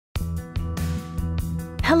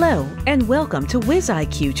Hello and welcome to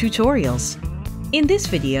WizIQ Tutorials. In this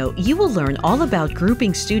video, you will learn all about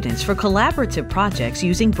grouping students for collaborative projects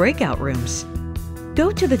using Breakout Rooms. Go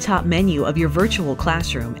to the top menu of your virtual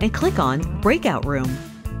classroom and click on Breakout Room.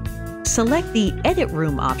 Select the Edit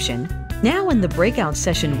Room option. Now in the Breakout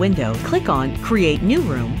Session window, click on Create New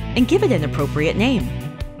Room and give it an appropriate name.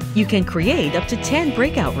 You can create up to 10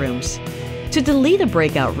 breakout rooms. To delete a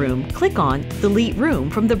breakout room, click on Delete Room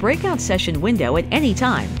from the Breakout Session window at any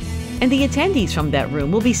time, and the attendees from that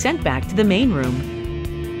room will be sent back to the main room.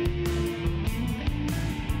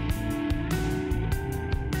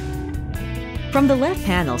 From the left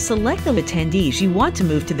panel, select the attendees you want to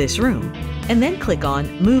move to this room, and then click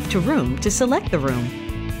on Move to Room to select the room.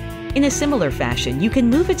 In a similar fashion, you can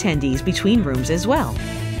move attendees between rooms as well.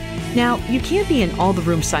 Now, you can't be in all the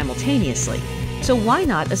rooms simultaneously, so why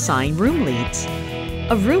not assign room leads?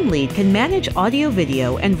 A room lead can manage audio,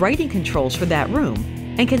 video, and writing controls for that room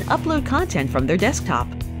and can upload content from their desktop.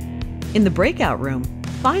 In the breakout room,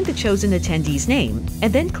 find the chosen attendee's name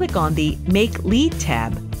and then click on the Make Lead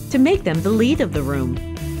tab to make them the lead of the room.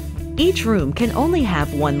 Each room can only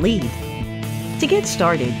have one lead. To get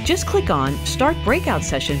started, just click on Start Breakout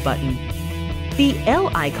Session button. The L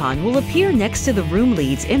icon will appear next to the room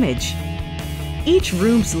lead's image. Each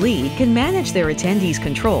room's lead can manage their attendees'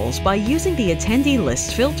 controls by using the attendee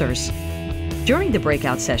list filters. During the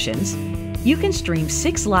breakout sessions, you can stream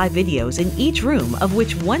 6 live videos in each room, of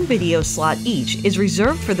which 1 video slot each is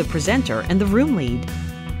reserved for the presenter and the room lead.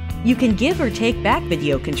 You can give or take back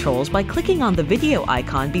video controls by clicking on the video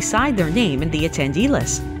icon beside their name in the attendee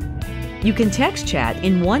list. You can text chat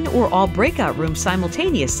in one or all breakout rooms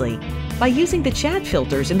simultaneously by using the chat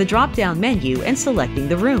filters in the drop-down menu and selecting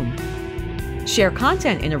the room. Share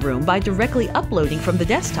content in a room by directly uploading from the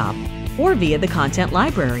desktop or via the content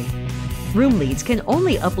library. Room leads can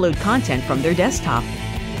only upload content from their desktop.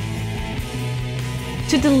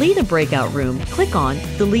 To delete a breakout room, click on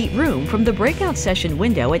Delete Room from the Breakout Session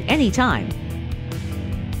window at any time.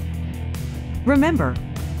 Remember,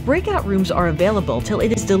 breakout rooms are available till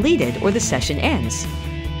it is deleted or the session ends.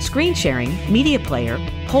 Screen sharing, media player,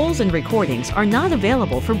 polls, and recordings are not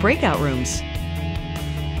available for breakout rooms.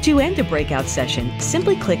 To end a breakout session,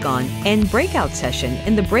 simply click on End Breakout Session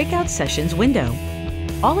in the Breakout Sessions window.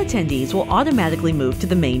 All attendees will automatically move to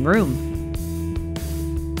the main room.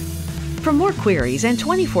 For more queries and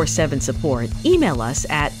 24/7 support, email us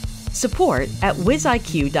at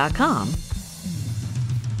support@wiziq.com.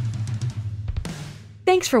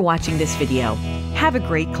 Thanks for watching this video. Have a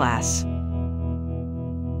great class.